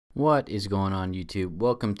What is going on, YouTube?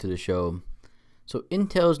 Welcome to the show. So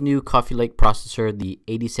Intel's new Coffee Lake processor, the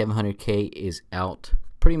 8700K, is out.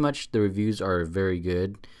 Pretty much the reviews are very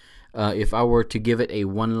good. If I were to give it a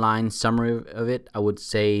one-line summary of it, I would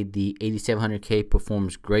say the 8700K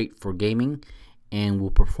performs great for gaming and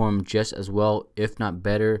will perform just as well, if not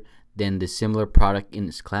better, than the similar product in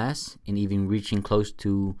its class, and even reaching close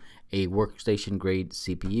to a workstation grade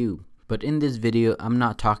CPU. But in this video, I'm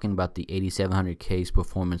not talking about the 8700K's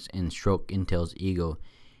performance and stroke Intel's ego.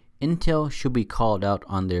 Intel should be called out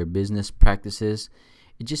on their business practices.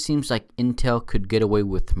 It just seems like Intel could get away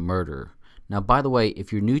with murder. Now, by the way,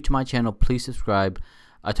 if you're new to my channel, please subscribe.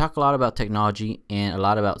 I talk a lot about technology and a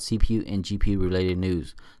lot about CPU and GPU related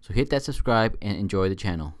news. So hit that subscribe and enjoy the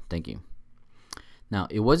channel. Thank you. Now,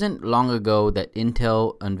 it wasn't long ago that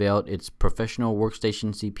Intel unveiled its professional workstation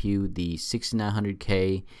CPU, the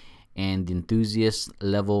 6900K, and the enthusiast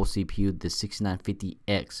level CPU, the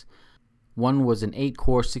 6950X. One was an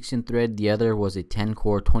 8-core 16-thread, the other was a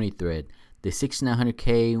 10-core 20-thread. The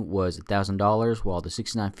 6900K was $1,000, while the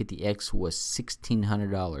 6950X was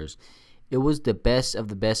 $1,600. It was the best of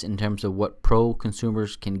the best in terms of what pro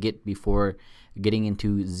consumers can get before getting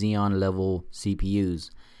into Xeon level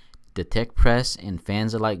CPUs. The tech press and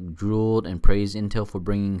fans alike drooled and praised Intel for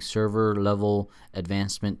bringing server level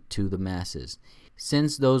advancement to the masses.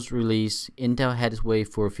 Since those release, Intel had its way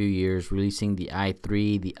for a few years, releasing the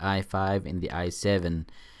i3, the i5, and the i7.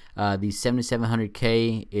 The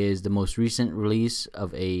 7700K is the most recent release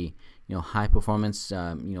of a high performance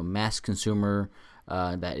mass consumer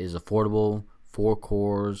that is affordable, 4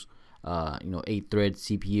 cores, 8-thread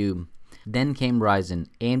CPU. Then came Ryzen.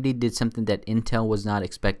 AMD did something that Intel was not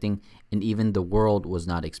expecting, and even the world was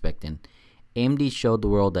not expecting. AMD showed the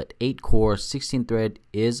world that 8-core 16-thread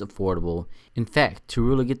is affordable. In fact, to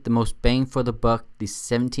really get the most bang for the buck, the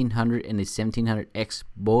 1700 and the 1700X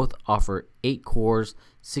both offer 8 cores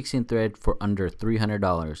 16-thread for under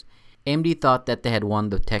 $300. AMD thought that they had won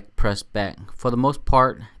the tech press back. For the most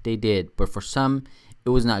part, they did, but for some, it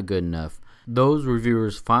was not good enough. Those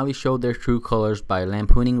reviewers finally showed their true colors by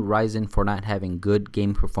lampooning Ryzen for not having good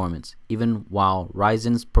game performance, even while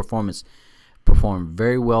Ryzen's performance performed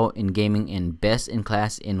very well in gaming and best in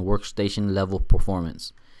class in workstation level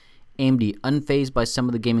performance. AMD, unfazed by some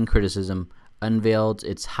of the gaming criticism, unveiled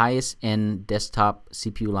its highest end desktop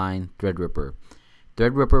CPU line, Threadripper.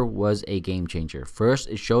 Threadripper was a game changer. First,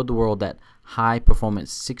 it showed the world that high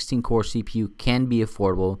performance 16-core CPU can be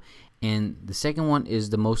affordable, and the second one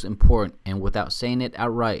is the most important, and without saying it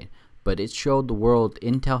outright, but it showed the world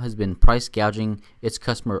Intel has been price gouging its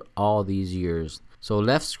customer all these years. So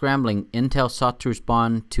left scrambling, Intel sought to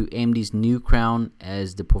respond to AMD's new crown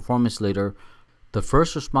as the performance leader. The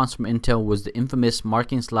first response from Intel was the infamous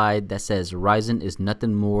marketing slide that says Ryzen is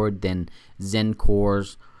nothing more than Zen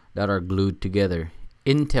cores that are glued together.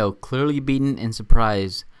 Intel, clearly beaten and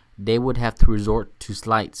surprised, they would have to resort to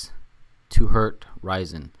slights to hurt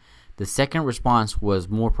Ryzen. The second response was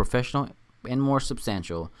more professional and more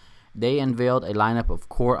substantial. They unveiled a lineup of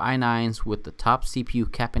Core i9s with the top CPU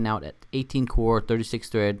capping out at 18-core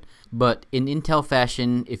 36-thread. But in Intel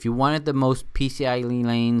fashion, if you wanted the most PCIe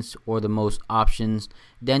lanes or the most options,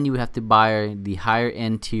 then you would have to buy the higher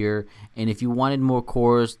end tier. And if you wanted more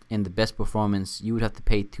cores and the best performance, you would have to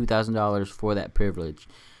pay $2,000 for that privilege.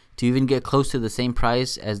 To even get close to the same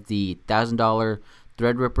price as the $1,000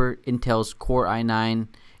 Threadripper, Intel's Core i9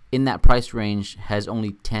 in that price range has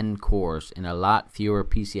only 10 cores and a lot fewer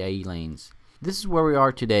PCIe lanes. This is where we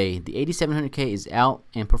are today. The 8700K is out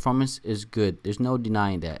and performance is good. There's no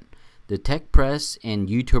denying that. The tech press and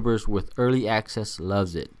YouTubers with early access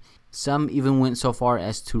loves it. Some even went so far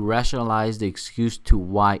as to rationalize the excuse to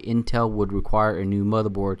why Intel would require a new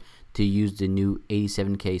motherboard to use the new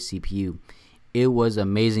 87K CPU. It was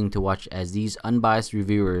amazing to watch as these unbiased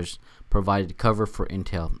reviewers provided cover for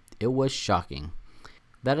Intel. It was shocking.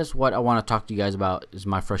 That is what I want to talk to you guys about, is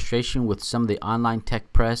my frustration with some of the online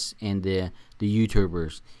tech press and the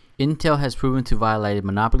YouTubers. Intel has proven to violate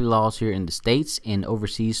monopoly laws here in the States and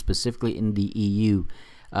overseas, specifically in the EU.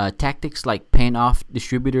 Tactics like paying off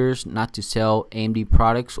distributors not to sell AMD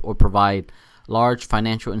products or provide large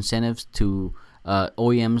financial incentives to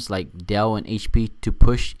OEMs like Dell and HP to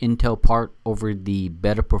push Intel part over the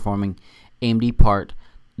better performing AMD part.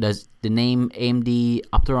 Does the name AMD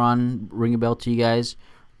Opteron ring a bell to you guys?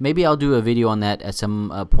 Maybe I'll do a video on that at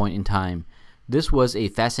some point in time. This was a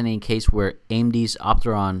fascinating case where AMD's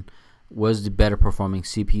Opteron was the better performing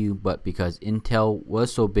CPU, but because Intel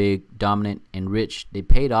was so big, dominant, and rich, they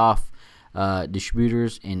paid off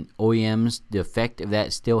distributors and OEMs. The effect of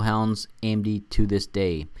that still hounds AMD to this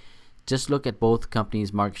day. Just look at both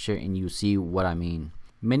companies' market share and you see what I mean.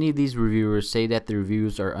 Many of these reviewers say that the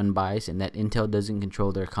reviews are unbiased and that Intel doesn't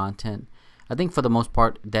control their content. I think for the most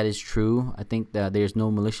part that is true. I think that there's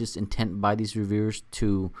no malicious intent by these reviewers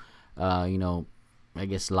to, I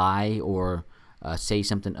guess lie or say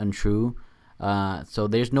something untrue. So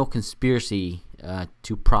there's no conspiracy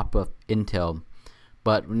to prop up Intel.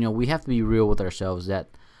 But we have to be real with ourselves that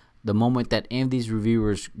the moment that any of these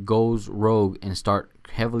reviewers goes rogue and start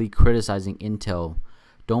heavily criticizing Intel,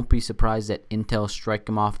 don't be surprised that Intel strike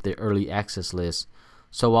them off their early access list.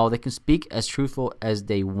 So while they can speak as truthful as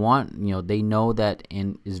they want, they know that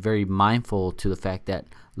and is very mindful to the fact that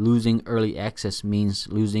losing early access means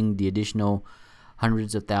losing the additional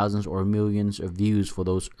hundreds of thousands or millions of views for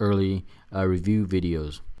those early review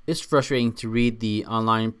videos. It's frustrating to read the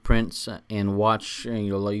online prints and watch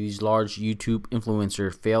these large YouTube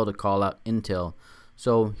influencers fail to call out Intel.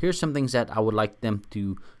 So here's some things that I would like them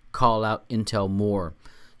to call out Intel more.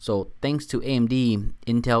 So thanks to AMD,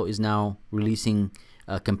 Intel is now releasing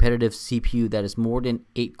a competitive CPU that is more than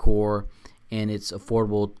 8 core and it's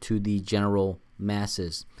affordable to the general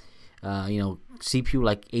masses. CPU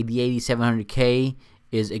like the 8700K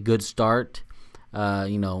is a good start.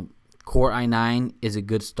 Core i9 is a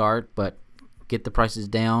good start, but get the prices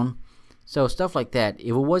down. So stuff like that. If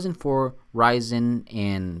it wasn't for Ryzen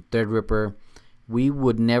and Threadripper, we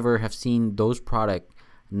would never have seen those products.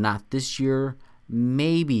 Not this year,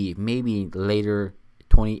 maybe later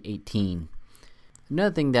 2018.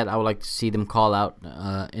 Another thing that I would like to see them call out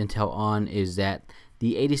Intel on is that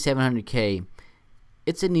the 8700K,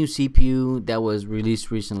 it's a new CPU that was released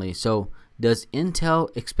recently. So does Intel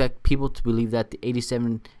expect people to believe that the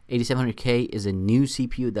 8700K is a new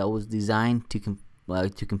CPU that was designed to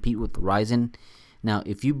compete with Ryzen? Now,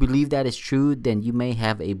 if you believe that is true, then you may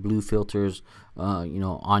have a blue filters,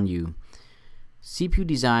 on you. CPU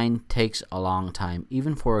design takes a long time.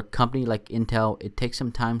 Even for a company like Intel, it takes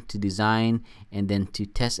some time to design and then to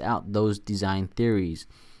test out those design theories.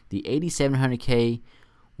 The 8700K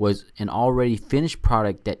was an already finished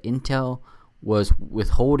product that Intel was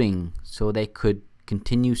withholding so they could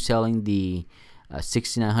continue selling the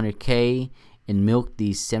 6900K and milk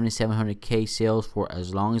the 7700K sales for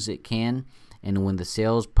as long as it can. And when the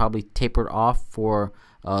sales probably tapered off for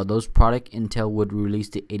those products, Intel would release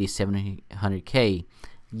the 8700K.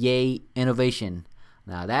 Yay, innovation.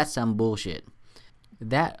 Now that's some bullshit.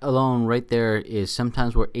 That alone right there is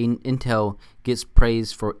sometimes where Intel gets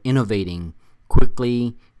praised for innovating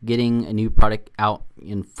quickly, getting a new product out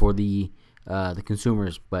for the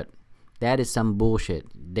consumers, but that is some bullshit.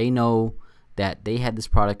 They know that they had this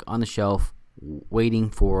product on the shelf waiting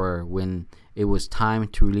for when it was time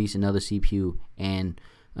to release another CPU, and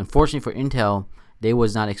unfortunately for Intel, they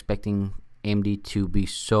was not expecting AMD to be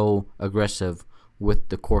so aggressive with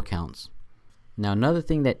the core counts. Now another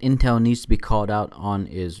thing that Intel needs to be called out on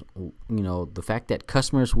is the fact that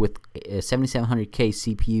customers with a 7700K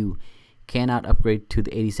CPU cannot upgrade to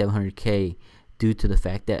the 8700K due to the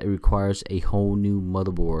fact that it requires a whole new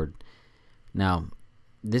motherboard. Now,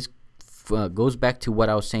 this goes back to what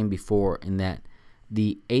I was saying before, in that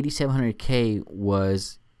the 8700K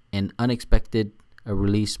was an unexpected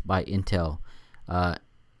release by Intel.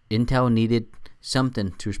 Intel needed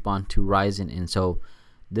something to respond to Ryzen, and so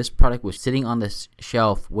this product was sitting on the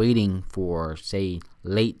shelf waiting for, say,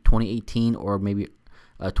 late 2018 or maybe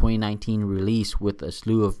 2019 release with a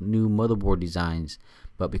slew of new motherboard designs.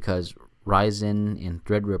 But because Ryzen and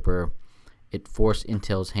Threadripper, it forced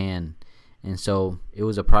Intel's hand, and so it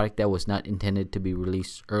was a product that was not intended to be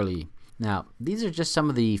released early. Now, these are just some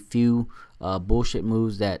of the few bullshit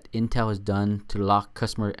moves that Intel has done to lock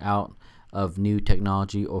customers out of new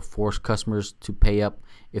technology or force customers to pay up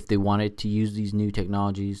if they wanted to use these new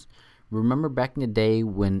technologies. Remember back in the day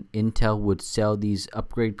when Intel would sell these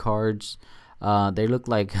upgrade cards? They look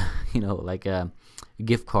like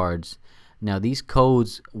gift cards. Now these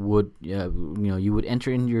codes would you would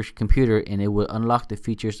enter in your computer and it would unlock the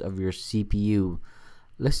features of your CPU.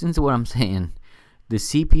 Listen to what I'm saying. The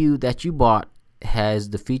CPU that you bought has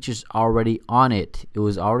the features already on it. It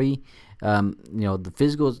was already the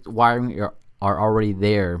physical wiring are already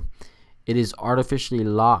there. It is artificially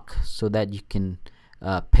locked so that you can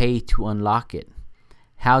pay to unlock it.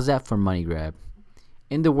 How's that for money grab?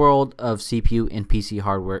 In the world of CPU and PC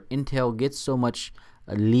hardware, Intel gets so much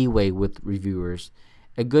leeway with reviewers.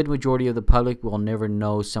 A good majority of the public will never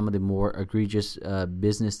know some of the more egregious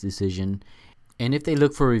business decision, and if they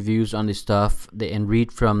look for reviews on this stuff and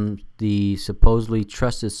read from the supposedly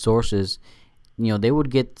trusted sources, they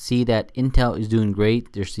would see that Intel is doing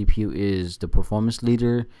great, their CPU is the performance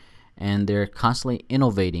leader, and they're constantly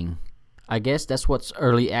innovating. I guess that's what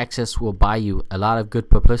early access will buy you: a lot of good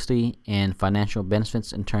publicity and financial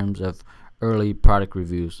benefits in terms of early product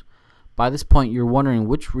reviews. By this point, you're wondering,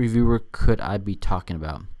 which reviewer could I be talking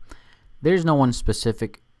about? There's no one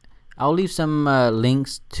specific. I'll leave some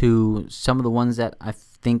links to some of the ones that I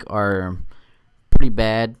think are pretty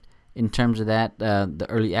bad in terms of that, the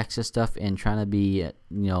early access stuff, and trying to be,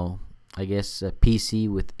 I guess, PC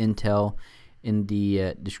with Intel in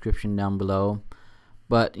the description down below.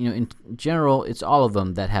 But in general, it's all of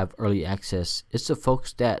them that have early access. It's the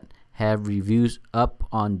folks that have reviews up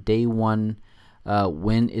on day one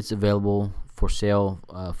when it's available for sale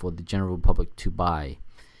for the general public to buy.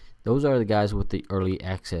 Those are the guys with the early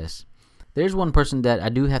access. There's one person that I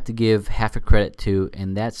do have to give half a credit to,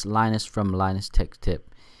 and that's Linus from Linus Tech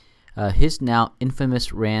Tip. His now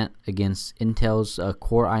infamous rant against Intel's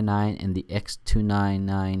Core i9 and the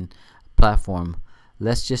X299 platform.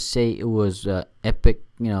 Let's just say it was epic,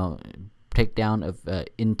 takedown of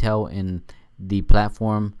Intel and the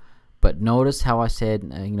platform. But notice how I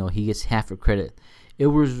said, he gets half a credit. It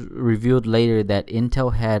was revealed later that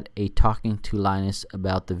Intel had a talking to Linus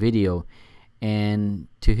about the video, and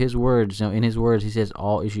to his words, in his words, he says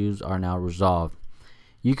all issues are now resolved.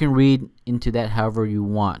 You can read into that however you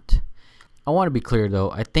want. I want to be clear though,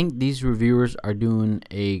 I think these reviewers are doing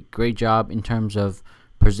a great job in terms of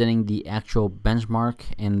presenting the actual benchmark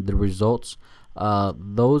and the results.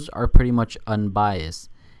 Those are pretty much unbiased.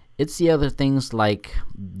 It's the other things like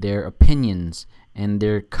their opinions and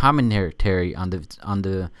their commentary on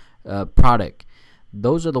the product.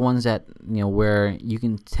 Those are the ones that where you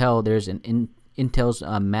can tell there's an Intel's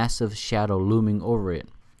massive shadow looming over it.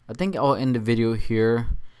 I think I'll end the video here.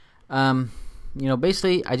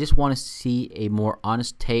 Basically, I just want to see a more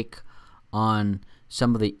honest take on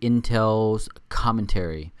some of the Intel's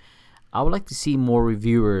commentary. I would like to see more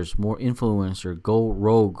reviewers, more influencers go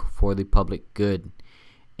rogue for the public good.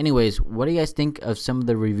 Anyways, what do you guys think of some of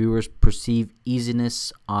the reviewers' perceived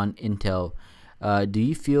easiness on Intel? Do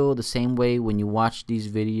you feel the same way when you watch these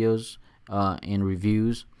videos and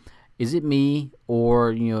reviews? Is it me,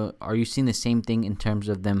 or are you seeing the same thing in terms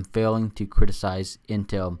of them failing to criticize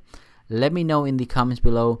Intel? Let me know in the comments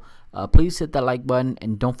below. Please hit that like button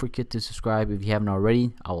and don't forget to subscribe if you haven't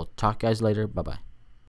already. I will talk to you guys later. Bye bye.